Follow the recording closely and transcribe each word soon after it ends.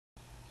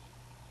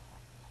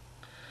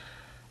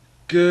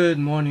Good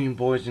morning,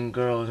 boys and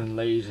girls, and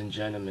ladies and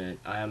gentlemen.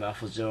 I am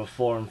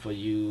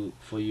Alpha04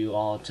 for you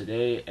all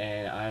today,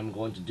 and I am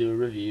going to do a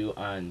review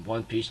on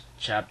One Piece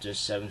chapter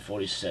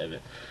 747.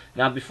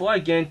 Now, before I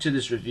get into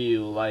this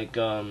review,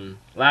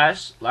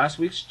 last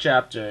week's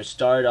chapter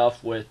started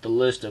off with the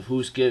list of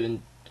who's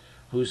given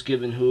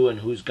who and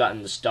who's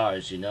gotten the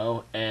stars,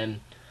 and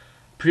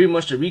pretty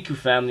much the Riku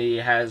family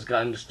has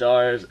gotten the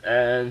stars,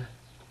 and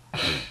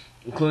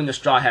including the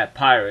Straw Hat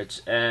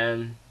Pirates,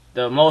 and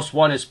the most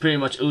one is pretty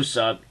much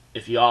Usopp,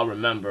 if you all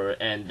remember,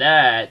 and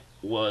that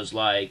was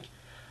like,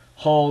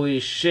 holy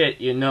shit,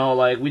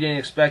 like we didn't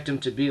expect him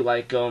to be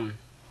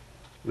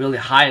really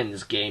high in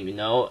this game,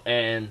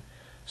 and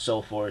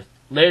so forth.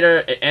 Later,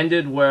 it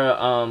ended where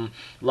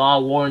Law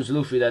warns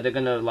Luffy that they're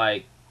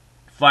gonna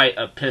fight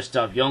a pissed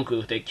off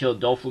Yonko if they kill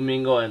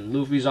Doflamingo, and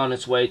Luffy's on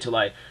its way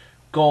to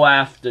go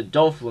after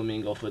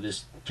Doflamingo for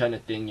this kind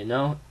of thing,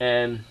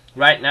 and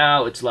right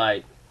now it's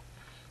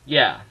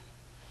yeah.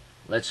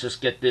 Let's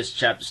just get this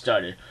chapter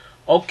started.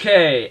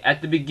 Okay,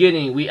 at the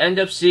beginning, we end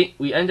up seeing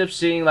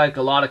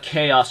a lot of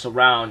chaos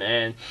around,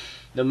 and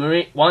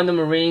one of the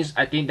Marines,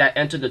 I think, that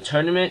entered the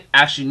tournament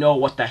actually know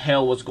what the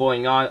hell was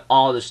going on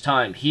all this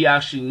time. He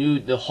actually knew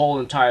the whole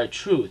entire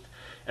truth,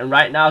 and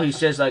right now he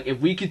says if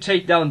we could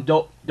take down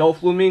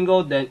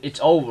Doflamingo, then it's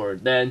over.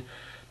 Then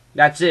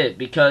that's it,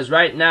 because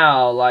right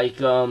now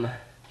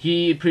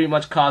he pretty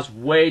much caused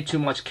way too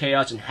much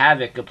chaos and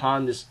havoc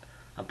upon the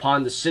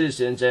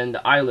citizens and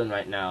the island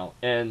right now.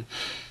 And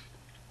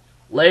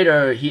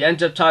later he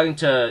ends up talking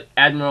to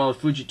Admiral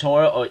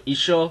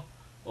Fujitora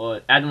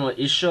or Admiral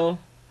Isho,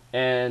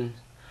 and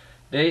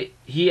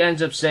he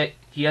ends up saying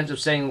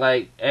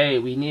hey,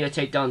 we need to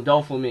take down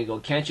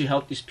Doflamingo, can't you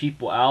help these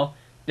people out?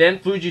 Then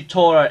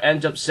Fujitora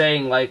ends up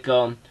saying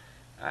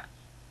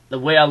the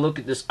way I look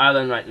at this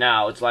island right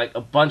now, it's like a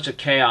bunch of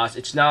chaos.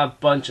 It's not a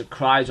bunch of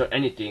cries or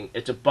anything.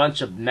 It's a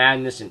bunch of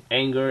madness and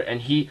anger.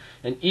 And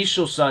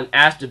Isho-san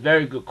asked a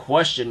very good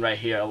question right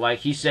here.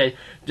 He said,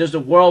 does the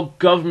world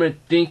government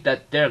think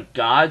that they're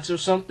gods or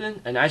something?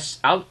 And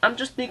I'm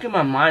just thinking in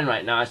my mind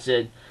right now. I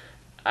said,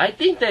 I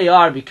think they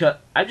are, because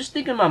I'm just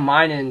thinking in my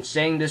mind and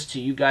saying this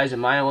to you guys in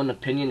my own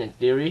opinion and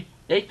theory.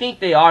 They think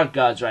they are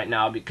gods right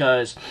now,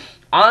 because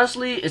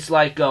honestly, it's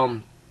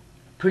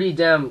pretty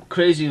damn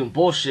crazy and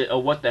bullshit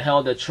of what the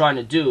hell they're trying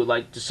to do,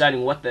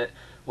 deciding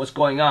what's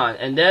going on,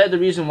 and they're the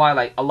reason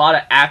why a lot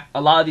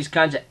of these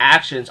kinds of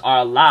actions are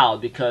allowed,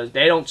 because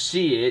they don't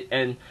see it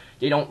and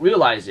they don't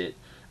realize it.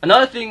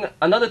 Another thing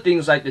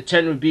is the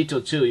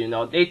Tenryubito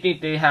too. They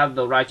think they have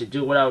the right to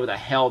do whatever the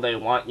hell they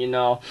want.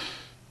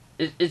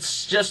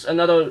 It's just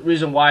another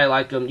reason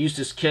why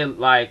Eustace Kid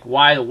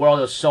why the world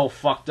is so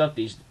fucked up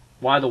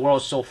why the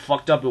world's so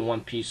fucked up in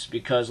One Piece,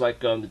 because the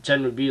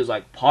Tenryubito is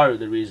part of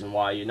the reason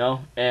why,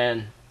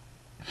 And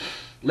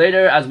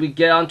later, as we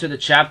get onto the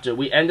chapter,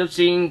 we end up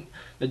seeing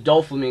the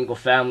Doflamingo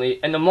family,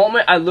 and the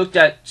moment I looked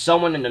at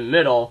someone in the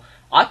middle,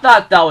 I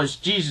thought that was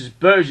Jesus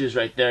Burgess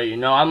right there,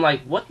 I'm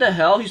like, what the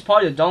hell, he's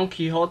part of the Don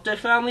Quixote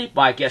family?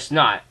 But I guess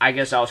not. I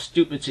guess I was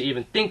stupid to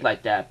even think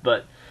like that.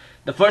 But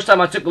the first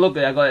time I took a look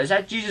at it, I go, is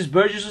that Jesus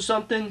Burgess or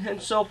something,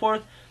 and so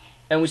forth?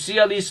 And we see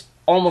at least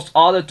almost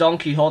all the Don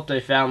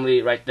Quixote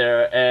family right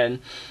there, and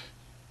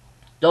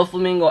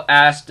Doflamingo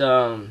asked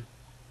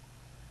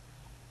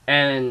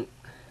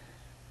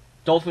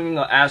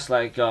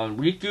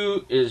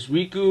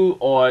Riku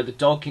or the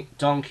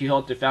Don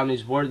Quixote family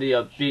is worthy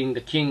of being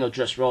the king of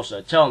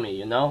Dressrosa? Tell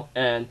me,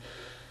 And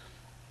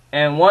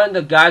one of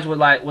the guys was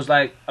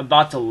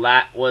about to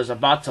laugh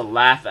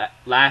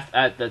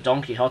at the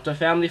Don Quixote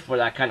family for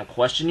that kind of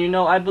question,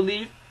 I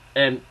believe,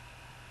 and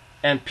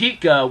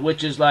Pica,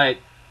 which is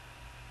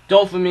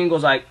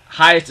Doflamingo's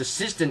highest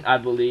assistant, I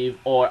believe,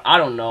 or I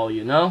don't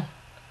know,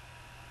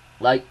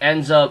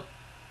 ends up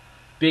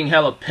being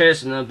hella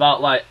pissed and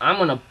about I'm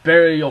gonna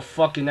bury your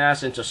fucking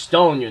ass into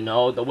stone,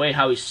 the way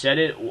how he said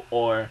it,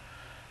 or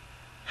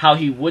how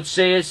he would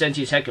say it, since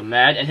he's hecka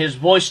mad, and his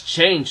voice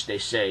changed, they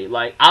say.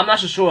 I'm not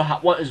so sure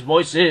what his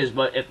voice is,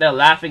 but if they're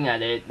laughing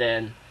at it,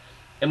 then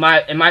it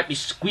might be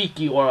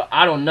squeaky, or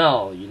I don't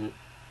know,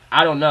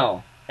 I don't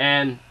know.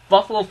 And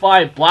Buffalo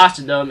Fire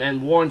blasted them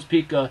and warns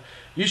Pica,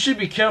 you should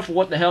be careful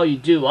what the hell you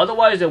do,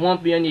 otherwise there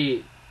won't be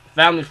any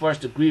family for us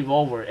to grieve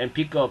over. And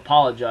Pica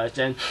apologized,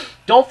 and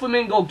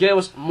Doflamingo gave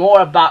us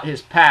more about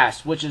his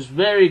past, which is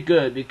very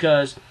good,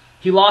 because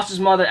he lost his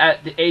mother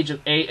at the age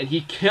of 8, and he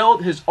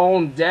killed his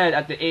own dad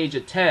at the age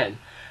of 10.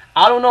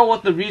 I don't know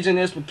what the reason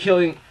is for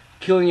killing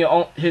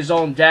his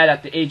own dad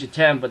at the age of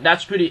 10, but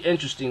that's pretty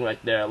interesting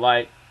right there.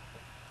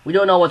 We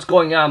don't know what's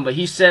going on, but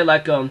he said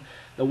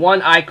the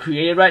one I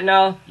created right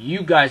now,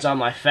 you guys are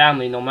my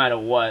family no matter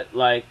what.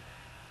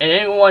 And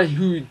anyone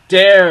who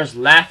dares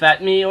laugh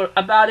at me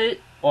about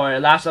it, or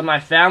laughs at my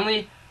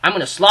family, I'm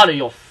gonna slaughter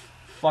your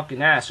fucking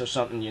ass or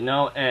something,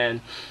 And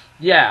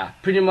yeah,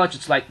 pretty much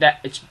it's like that.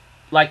 It's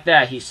like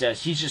that, he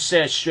says. He just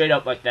says straight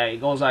up like that. He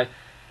goes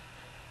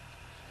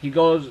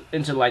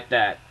into like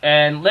that.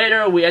 And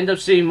later we end up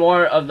seeing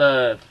more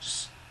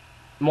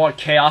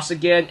chaos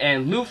again,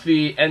 and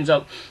Luffy ends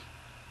up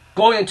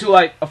going into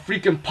like a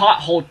freaking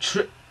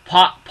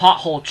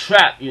pothole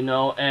trap, you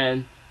know.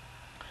 And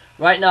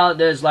right now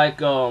there's like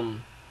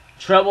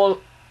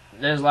Treble,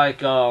 there's like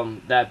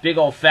that big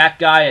old fat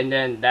guy, and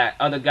then that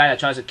other guy that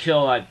tries to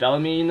kill like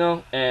Bellamy, you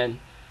know, and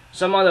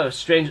some other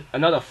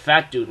another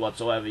fat dude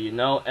whatsoever, you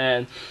know.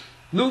 And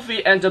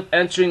Luffy ends up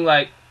entering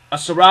like a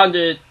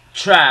surrounded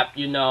trap,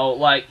 you know,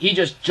 like he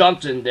just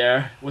jumped in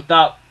there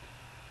without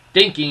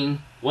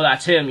thinking, well,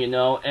 that's him, you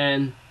know.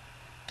 And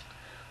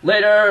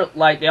later,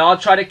 like, they all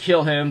try to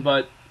kill him,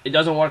 but it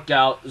doesn't work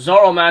out.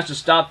 Zoro managed to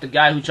stop the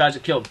guy who tries to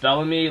kill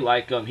Bellamy.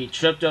 Like, he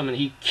tripped him and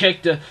he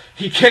kicked the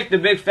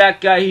big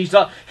fat guy.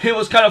 It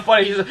was kind of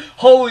funny. He said,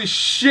 "Holy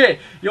shit,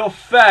 you're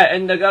fat,"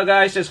 and the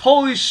guy says,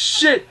 "Holy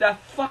shit,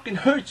 that fucking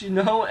hurts," you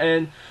know.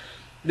 And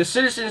the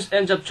citizens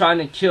ends up trying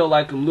to kill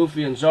like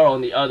Luffy and Zoro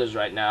and the others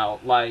right now.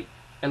 Like,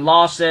 and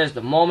Law says,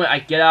 "The moment I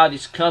get out of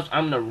these cuffs,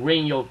 I'm gonna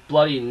wring your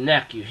bloody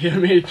neck." You hear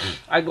me?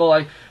 I go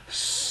like,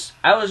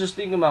 I was just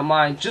thinking in my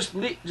mind, just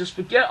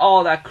forget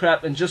all that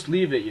crap and just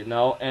leave it, you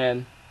know.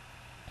 And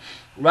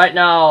right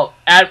now,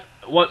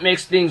 what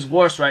makes things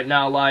worse right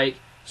now, like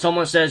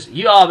someone says,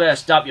 "You all better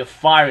stop your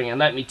firing and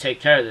let me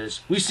take care of this."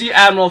 We see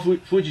Admiral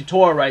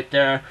Fujitora right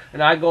there,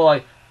 and I go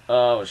like,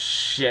 "Oh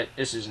shit,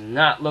 this is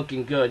not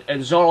looking good."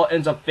 And Zoro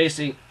ends up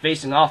facing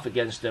off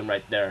against them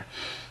right there.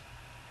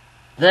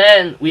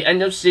 Then we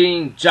end up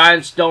seeing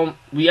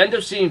We end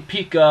up seeing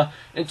Pica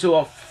into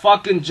a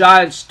fucking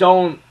giant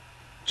stone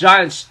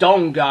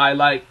guy,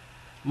 like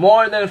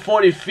more than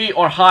 40 feet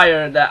or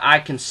higher that I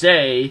can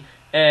say.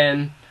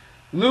 And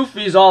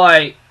Luffy's all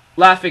like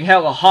laughing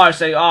hella hard,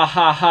 saying, "Ah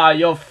ha ha,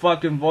 your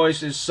fucking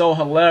voice is so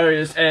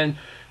hilarious." And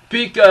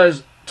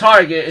Pica's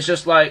target is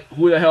just like,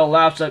 "Who the hell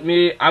laughs at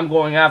me? I'm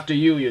going after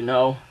you," you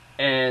know.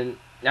 And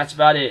that's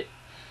about it.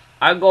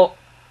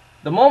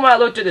 The moment I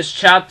looked at this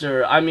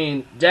chapter, I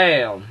mean,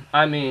 damn,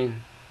 I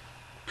mean,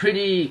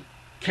 pretty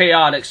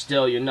chaotic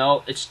still, you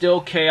know. It's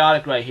still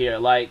chaotic right here.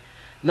 Like,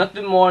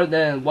 nothing more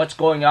than what's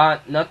going on,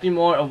 nothing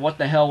more of what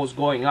the hell was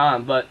going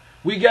on, but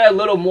we get a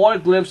little more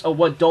glimpse of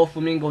what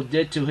Doflamingo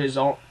did to his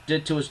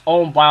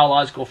own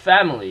biological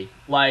family.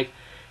 Like,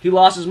 he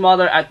lost his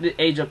mother at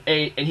the age of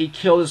 8, and he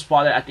killed his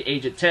father at the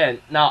age of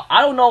 10. Now,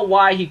 I don't know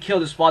why he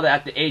killed his father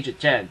at the age of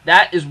 10.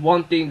 That is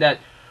one thing that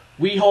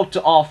we hope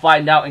to all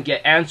find out and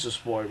get answers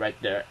for right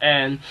there.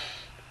 And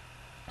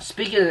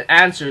speaking of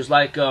answers,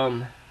 like,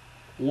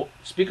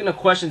 speaking of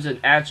questions and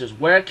answers,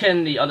 where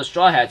can the other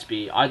Straw Hats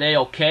be? Are they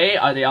okay?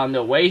 Are they on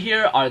their way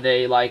here? Are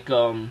they like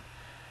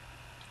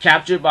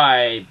captured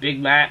by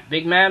Big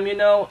Ma'am, you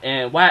know?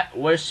 And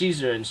where's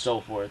Caesar and so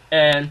forth?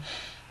 And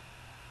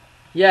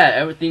yeah,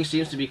 everything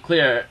seems to be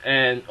clear.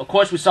 And of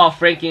course, we saw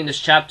Frankie in this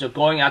chapter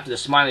going after the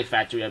Smiley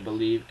Factory, I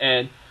believe.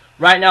 And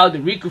right now, the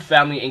Riku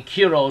family and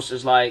Kiros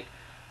is like,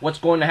 what's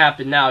going to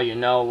happen now, you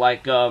know?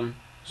 Like,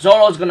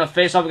 Zoro's gonna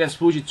face off against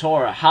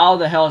Fujitora. How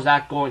the hell is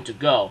that going to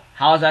go?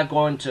 How is that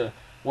going to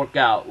work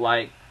out?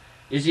 Like,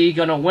 is he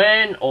gonna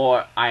win,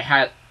 or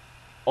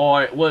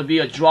will it be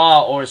a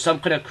draw, or some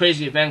kind of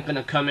crazy event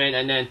gonna come in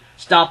and then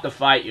stop the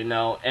fight, you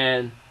know?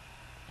 And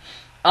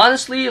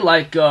honestly,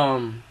 like,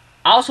 I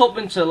was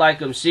hoping to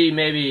like see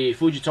maybe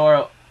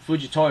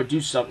Fujitora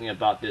do something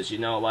about this, you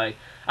know? Like,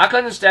 I can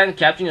understand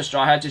capturing the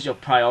Straw Hats is your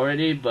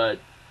priority, but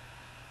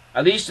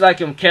at least like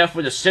care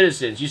for the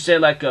citizens. You say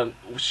like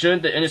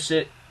shouldn't the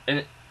innocent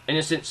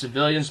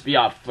civilians be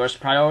our first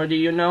priority,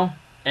 you know?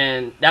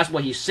 And that's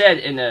what he said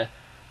in the,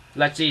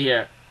 let's see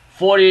here,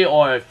 40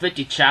 or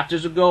 50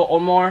 chapters ago or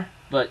more.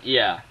 But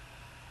yeah.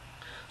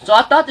 So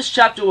I thought this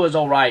chapter was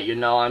alright, you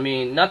know. I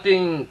mean,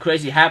 nothing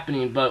crazy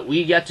happening, but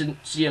we get to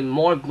see a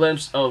more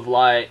glimpse of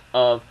like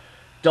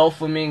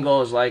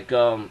Doflamingo's like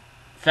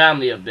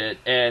family a bit,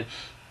 and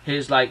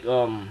his like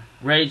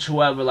rage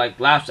whoever like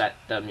laughs at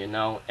them, you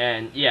know.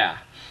 And yeah,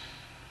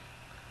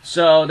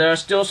 so there are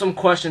still some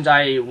questions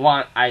I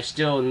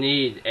still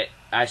need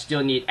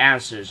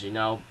answers, you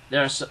know.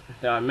 There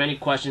are many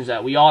questions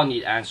that we all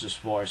need answers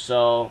for.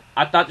 So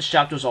I thought this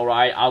chapter was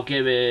alright. I'll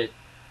give it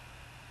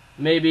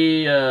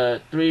maybe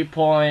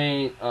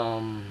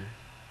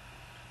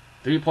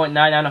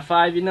 3.9 out of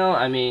 5, you know.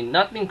 I mean,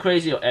 nothing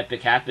crazy or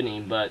epic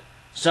happening, but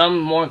some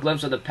more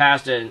glimpse of the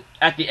past, and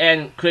at the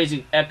end,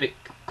 crazy epic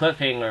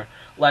cliffhanger,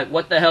 like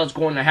what the hell's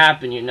going to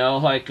happen, you know,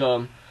 like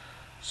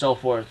so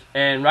forth.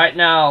 And right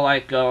now,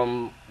 like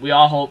we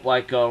all hope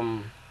like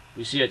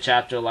we see a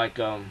chapter like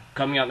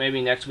coming up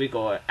maybe next week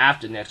or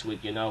after next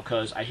week, you know,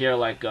 because I hear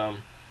like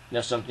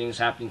there's some things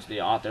happening to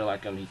the author,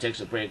 like he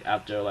takes a break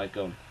after like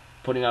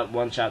putting up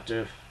one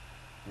chapter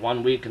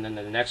 1 week, and then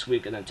the next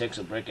week, and then takes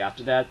a break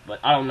after that. But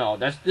I don't know,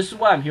 this is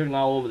what I'm hearing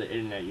all over the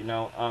internet, you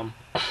know.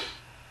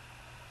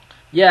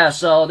 Yeah,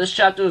 so this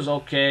chapter is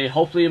okay.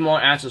 Hopefully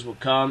more answers will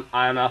come.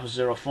 I am Alpha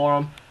Zero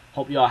Forum.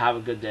 Hope you all have a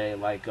good day.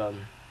 Like,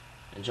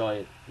 enjoy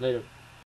it. Later.